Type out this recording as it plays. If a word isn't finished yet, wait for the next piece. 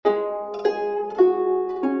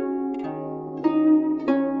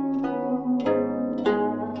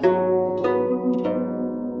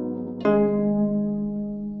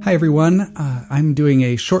Hi, everyone. I'm doing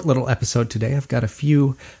a short little episode today. I've got a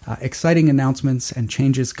few exciting announcements and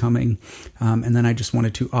changes coming, and then I just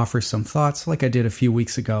wanted to offer some thoughts, like I did a few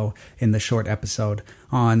weeks ago in the short episode,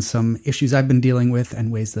 on some issues I've been dealing with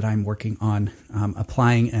and ways that I'm working on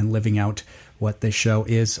applying and living out what this show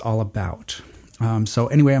is all about. So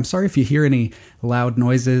anyway, I'm sorry if you hear any loud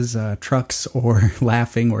noises, trucks, or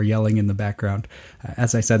laughing or yelling in the background.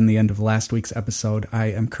 As I said in the end of last week's episode,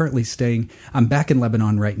 I'm back in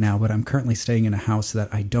Lebanon right now, but I'm currently staying in a house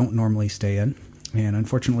that I don't normally stay in. And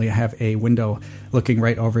unfortunately, I have a window looking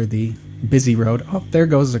right over the busy road. Oh, there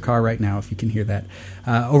goes the car right now, if you can hear that.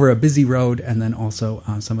 Over a busy road, and then also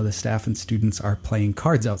some of the staff and students are playing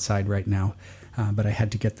cards outside right now. But I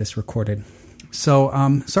had to get this recorded.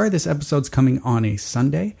 So, sorry this episode's coming on a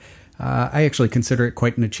Sunday. I actually consider it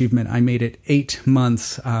quite an achievement. I made it 8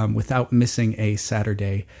 months without missing a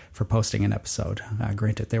Saturday for posting an episode.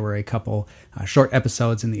 Granted, there were a couple short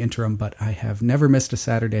episodes in the interim, but I have never missed a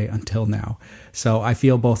Saturday until now. So I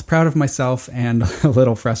feel both proud of myself and a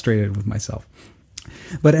little frustrated with myself.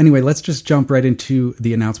 But anyway, let's just jump right into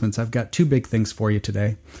the announcements. I've got 2 big things for you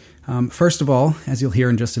today. First of all, as you'll hear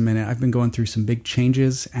in just a minute, I've been going through some big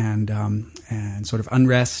changes and sort of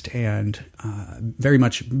unrest and very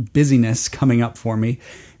much busyness coming up for me.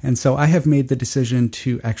 And so I have made the decision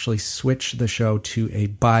to actually switch the show to a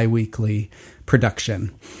bi-weekly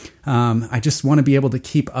production. I just want to be able to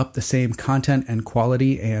keep up the same content and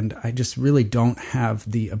quality, and I just really don't have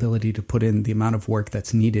the ability to put in the amount of work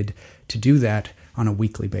that's needed to do that on a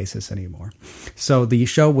weekly basis anymore. So the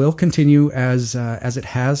show will continue as it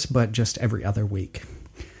has, but just every other week.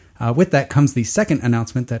 With that comes the second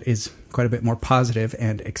announcement that is quite a bit more positive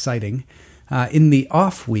and exciting. In the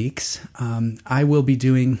off weeks, I will be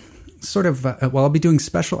doing I'll be doing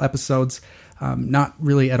special episodes, not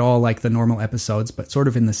really at all like the normal episodes, but sort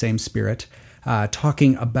of in the same spirit.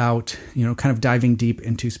 Talking about, kind of diving deep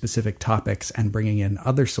into specific topics and bringing in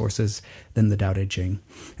other sources than the Tao Te Ching.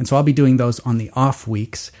 And so I'll be doing those on the off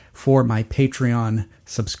weeks for my Patreon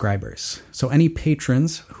subscribers. So any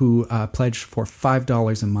patrons who pledge for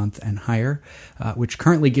 $5 a month and higher, which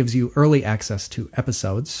currently gives you early access to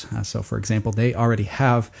episodes. So for example, they already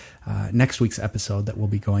have next week's episode that will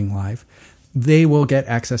be going live. They will get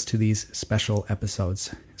access to these special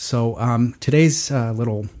episodes. So today's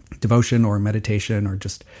little devotion or meditation or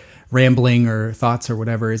just rambling or thoughts or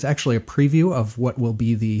whatever is actually a preview of what will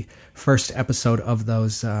be the first episode of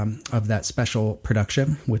those of that special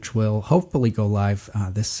production, which will hopefully go live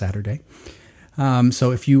this Saturday.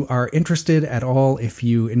 So if you are interested at all, if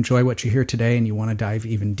you enjoy what you hear today and you want to dive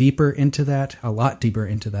even deeper into that, a lot deeper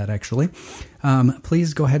into that actually,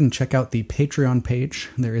 please go ahead and check out the Patreon page.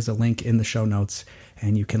 There is a link in the show notes,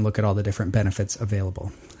 and you can look at all the different benefits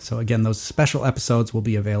available. So again, those special episodes will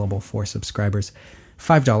be available for subscribers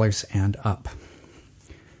 $5 and up.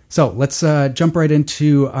 So let's jump right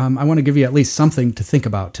into, I want to give you at least something to think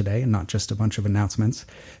about today and not just a bunch of announcements.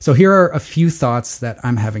 So here are a few thoughts that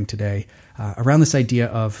I'm having today around this idea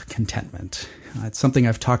of contentment. It's something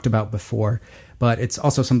I've talked about before, but it's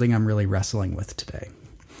also something I'm really wrestling with today.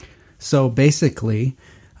 So basically,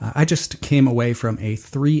 I just came away from a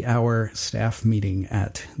 3-hour staff meeting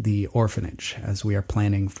at the orphanage as we are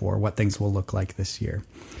planning for what things will look like this year.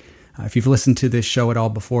 If you've listened to this show at all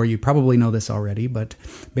before, you probably know this already, but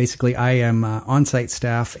basically I am on-site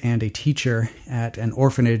staff and a teacher at an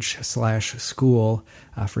orphanage/school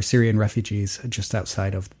for Syrian refugees just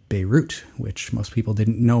outside of Beirut, which most people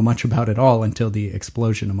didn't know much about at all until the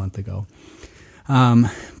explosion a month ago.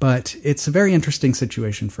 But it's a very interesting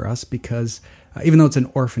situation for us because even though it's an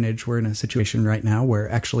orphanage, we're in a situation right now where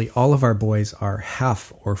actually all of our boys are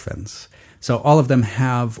half orphans. So all of them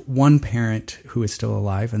have one parent who is still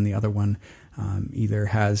alive, and the other one either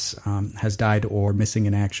has died or missing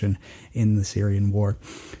in action in the Syrian war.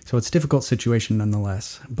 So it's a difficult situation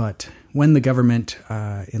nonetheless. But when the government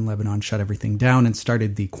in Lebanon shut everything down and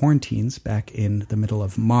started the quarantines back in the middle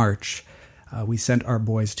of March, we sent our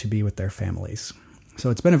boys to be with their families. So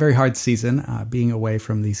it's been a very hard season being away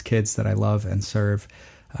from these kids that I love and serve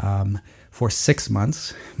for 6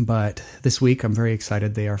 months. But this week, I'm very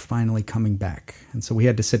excited they are finally coming back. And so we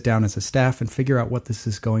had to sit down as a staff and figure out what this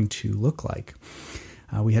is going to look like.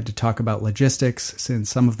 We had to talk about logistics since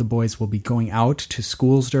some of the boys will be going out to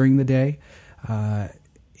schools during the day.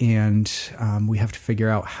 And we have to figure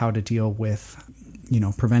out how to deal with,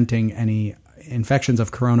 preventing any infections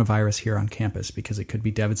of coronavirus here on campus because it could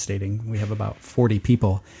be devastating. We have about 40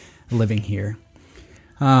 people living here.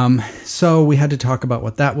 So we had to talk about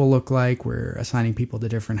what that will look like. We're assigning people to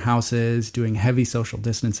different houses, doing heavy social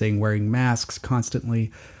distancing, wearing masks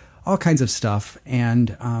constantly, all kinds of stuff.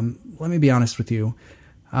 And let me be honest with you.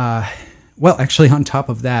 Well, actually, on top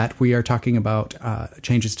of that, we are talking about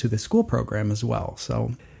changes to the school program as well.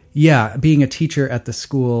 So, yeah, being a teacher at the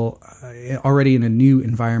school, already in a new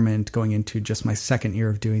environment, going into just my second year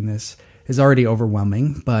of doing this, is already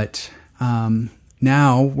overwhelming. But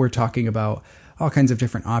now we're talking about all kinds of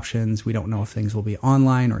different options. We don't know if things will be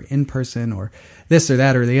online or in person or this or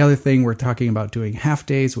that or the other thing. We're talking about doing half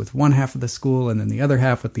days with one half of the school and then the other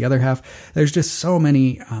half with the other half. There's just so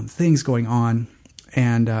many things going on.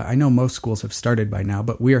 And I know most schools have started by now,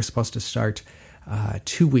 but we are supposed to start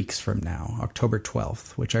 2 weeks from now, October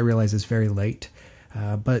 12th, which I realize is very late.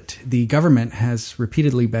 But the government has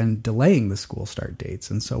repeatedly been delaying the school start dates.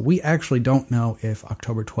 And so we actually don't know if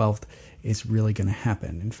October 12th is really going to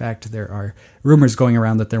happen. In fact, there are rumors going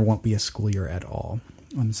around that there won't be a school year at all.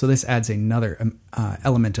 So this adds another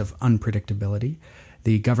element of unpredictability.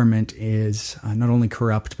 The government is not only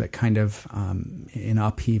corrupt, but kind of in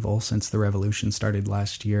upheaval since the revolution started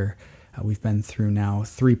last year. We've been through now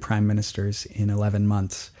 3 prime ministers in 11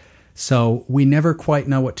 months. So we never quite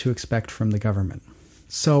know what to expect from the government.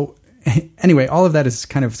 So anyway, all of that is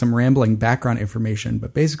kind of some rambling background information,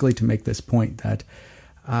 but basically to make this point that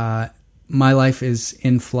my life is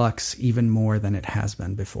in flux even more than it has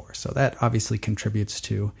been before. So that obviously contributes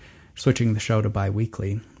to switching the show to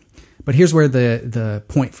bi-weekly. But here's where the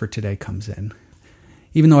point for today comes in.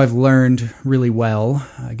 Even though I've learned really well,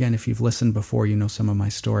 again, if you've listened before, you know some of my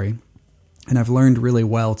story, and I've learned really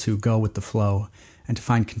well to go with the flow and to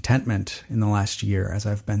find contentment in the last year as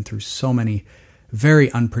I've been through so many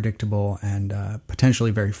very unpredictable and potentially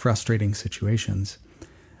very frustrating situations.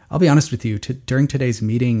 I'll be honest with you, during today's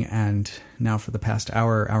meeting and now for the past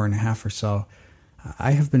hour and a half or so,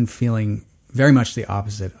 I have been feeling very much the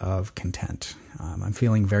opposite of content. I'm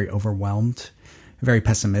feeling very overwhelmed, very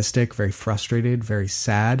pessimistic, very frustrated, very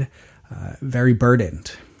sad, very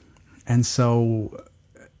burdened. And so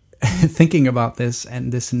thinking about this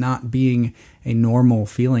and this not being a normal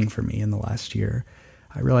feeling for me in the last year,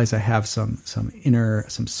 I realize I have some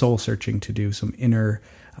soul searching to do, some inner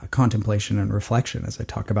contemplation and reflection, as I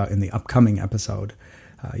talk about in the upcoming episode.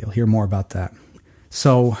 You'll hear more about that.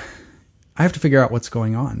 So I have to figure out what's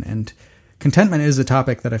going on. And contentment is a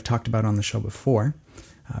topic that I've talked about on the show before.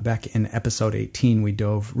 Back in episode 18, we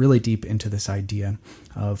dove really deep into this idea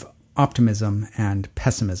of optimism and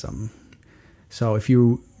pessimism. So if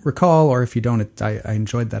you recall, or if you don't, I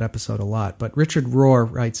enjoyed that episode a lot. But Richard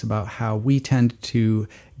Rohr writes about how we tend to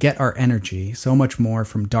get our energy so much more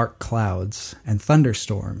from dark clouds and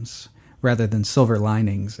thunderstorms rather than silver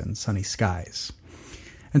linings and sunny skies.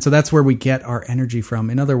 And so that's where we get our energy from.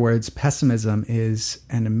 In other words, pessimism is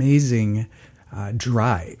an amazing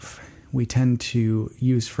drive. We tend to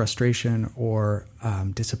use frustration or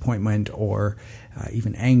disappointment or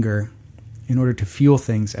even anger in order to fuel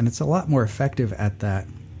things. And it's a lot more effective at that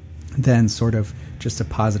than sort of just a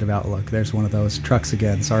positive outlook. There's one of those trucks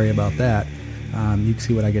again. Sorry about that. You can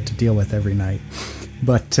see what I get to deal with every night.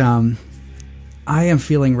 But I am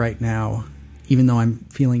feeling right now, even though I'm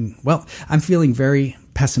feeling very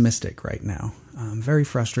pessimistic right now. I'm very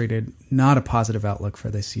frustrated, not a positive outlook for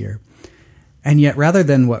this year. And yet, rather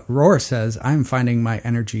than what Rohr says, I'm finding my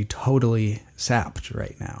energy totally sapped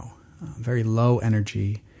right now. Very low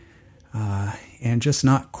energy, and just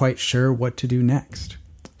not quite sure what to do next.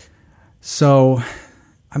 So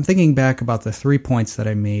I'm thinking back about the 3 points that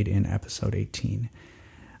I made in episode 18.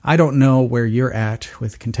 I don't know where you're at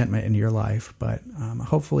with contentment in your life, but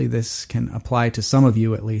hopefully this can apply to some of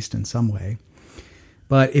you, at least in some way.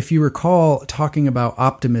 But if you recall talking about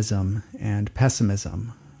optimism and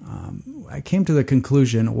pessimism, I came to the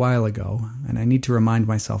conclusion a while ago, and I need to remind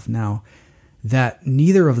myself now, that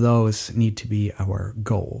neither of those need to be our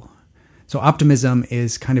goal. So optimism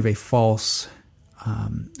is kind of a false,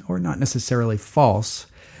 or not necessarily false,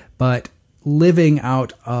 but living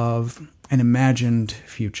out of an imagined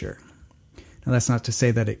future. Now, that's not to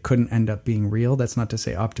say that it couldn't end up being real. That's not to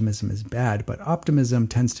say optimism is bad, but optimism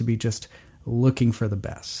tends to be just looking for the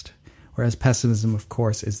best. Whereas pessimism, of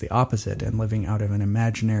course, is the opposite and living out of an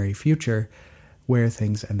imaginary future where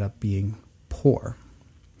things end up being poor.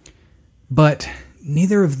 But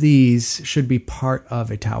neither of these should be part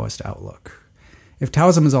of a Taoist outlook. If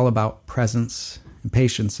Taoism is all about presence and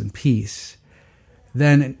patience and peace,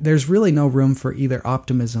 then there's really no room for either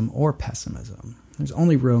optimism or pessimism. There's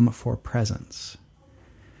only room for presence.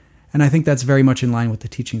 And I think that's very much in line with the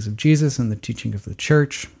teachings of Jesus and the teaching of the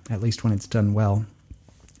church, at least when it's done well.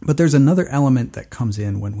 But there's another element that comes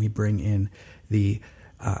in when we bring in the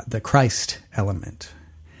Christ element.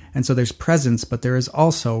 And so there's presence, but there is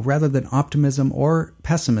also, rather than optimism or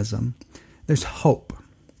pessimism, there's hope.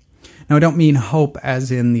 Now, I don't mean hope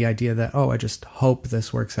as in the idea that, I just hope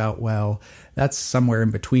this works out well. That's somewhere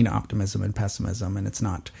in between optimism and pessimism, and it's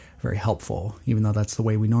not very helpful, even though that's the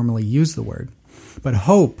way we normally use the word. But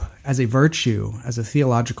hope as a virtue, as a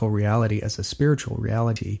theological reality, as a spiritual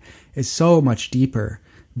reality, is so much deeper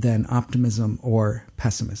than optimism or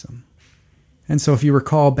pessimism. And so if you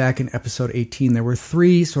recall back in episode 18, there were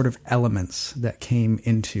 3 sort of elements that came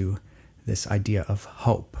into this idea of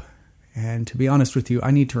hope. And to be honest with you,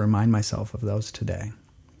 I need to remind myself of those today.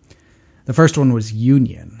 The first one was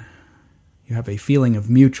union. You have a feeling of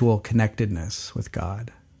mutual connectedness with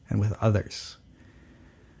God and with others.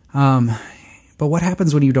 But what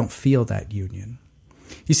happens when you don't feel that union?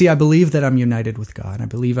 You see, I believe that I'm united with God. I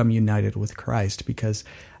believe I'm united with Christ because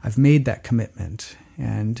I've made that commitment.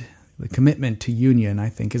 And the commitment to union, I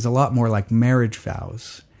think, is a lot more like marriage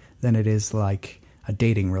vows than it is like a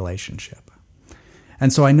dating relationship.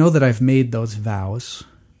 And so I know that I've made those vows.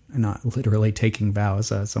 I'm not literally taking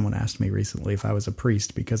vows. Someone asked me recently if I was a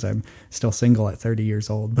priest because I'm still single at 30 years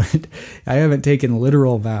old. But I haven't taken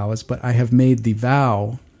literal vows, but I have made the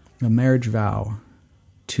vow, a marriage vow,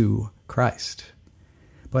 to Christ.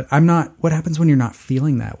 But I'm not. What happens when you're not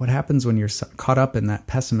feeling that? What happens when you're caught up in that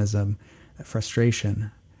pessimism, that frustration?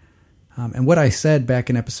 And what I said back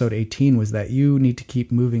in episode 18 was that you need to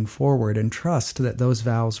keep moving forward and trust that those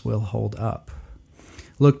vows will hold up.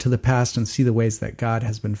 Look to the past and see the ways that God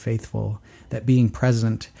has been faithful, that being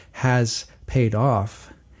present has paid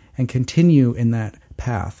off, and continue in that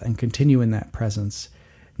path and continue in that presence,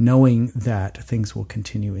 knowing that things will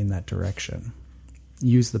continue in that direction.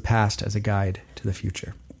 Use the past as a guide to the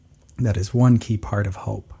future. That is one key part of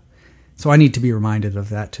hope. So I need to be reminded of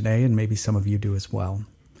that today, and maybe some of you do as well.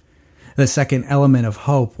 The second element of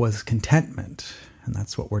hope was contentment, and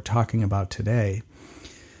that's what we're talking about today.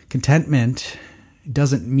 Contentment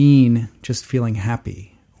doesn't mean just feeling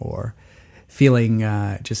happy or feeling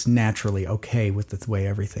just naturally okay with the way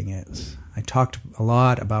everything is. I talked a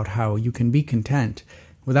lot about how you can be content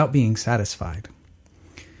without being satisfied.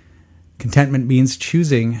 Contentment means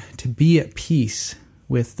choosing to be at peace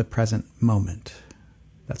with the present moment.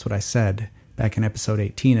 That's what I said back in episode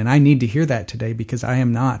 18, and I need to hear that today because I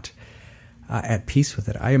am not at peace with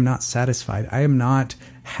it. I am not satisfied. I am not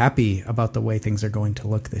happy about the way things are going to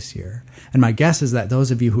look this year. And my guess is that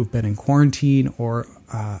those of you who've been in quarantine or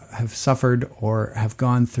have suffered or have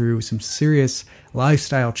gone through some serious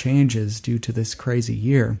lifestyle changes due to this crazy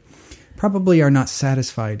year probably are not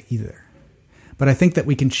satisfied either. But I think that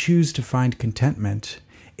we can choose to find contentment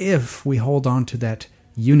if we hold on to that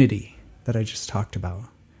unity that I just talked about,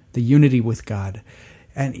 the unity with God.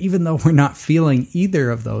 And even though we're not feeling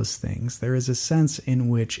either of those things, there is a sense in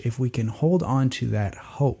which if we can hold on to that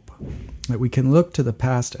hope, that we can look to the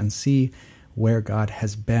past and see where God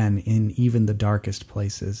has been in even the darkest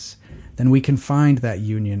places, then we can find that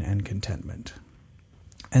union and contentment.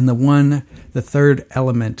 And the third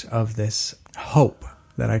element of this hope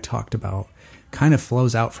that I talked about kind of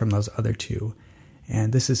flows out from those other two.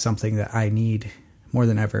 And this is something that I need more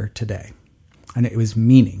than ever today. And it was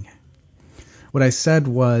meaning. What I said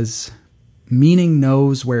was, meaning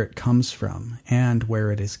knows where it comes from and where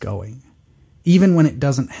it is going, even when it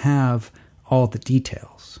doesn't have all the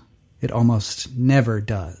details. It almost never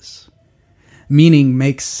does. Meaning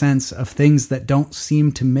makes sense of things that don't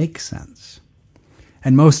seem to make sense.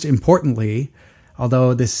 And most importantly,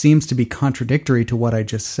 although this seems to be contradictory to what I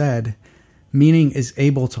just said, meaning is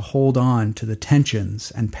able to hold on to the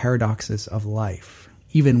tensions and paradoxes of life,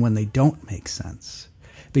 even when they don't make sense.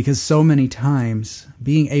 Because so many times,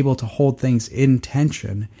 being able to hold things in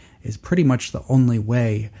tension is pretty much the only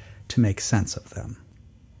way to make sense of them.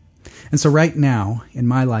 And so right now, in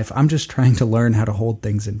my life, I'm just trying to learn how to hold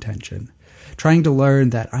things in tension. Trying to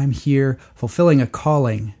learn that I'm here fulfilling a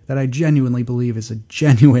calling that I genuinely believe is a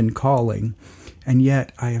genuine calling. And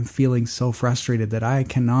yet I am feeling so frustrated that I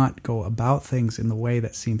cannot go about things in the way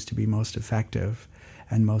that seems to be most effective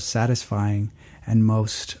and most satisfying and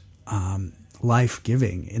most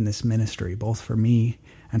life-giving in this ministry, both for me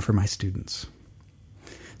and for my students.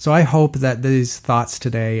 So I hope that these thoughts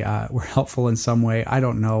today were helpful in some way. I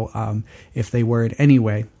don't know if they were in any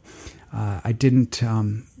way. I didn't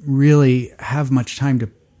really have much time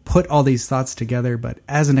to put all these thoughts together, but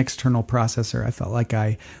as an external processor, I felt like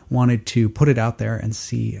I wanted to put it out there and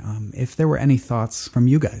see if there were any thoughts from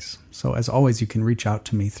you guys. So as always, you can reach out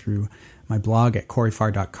to me through my blog at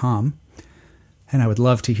coreyfarr.com. And I would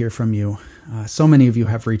love to hear from you. So many of you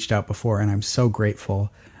have reached out before, and I'm so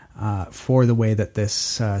grateful for the way that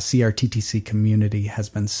this CRTTC community has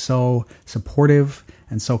been so supportive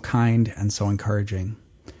and so kind and so encouraging.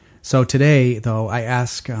 So today, though, I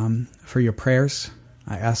ask for your prayers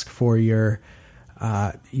I ask for your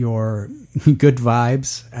good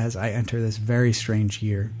vibes as I enter this very strange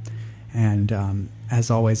year. And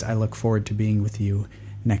as always, I look forward to being with you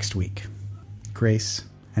next week. Grace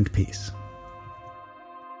and peace.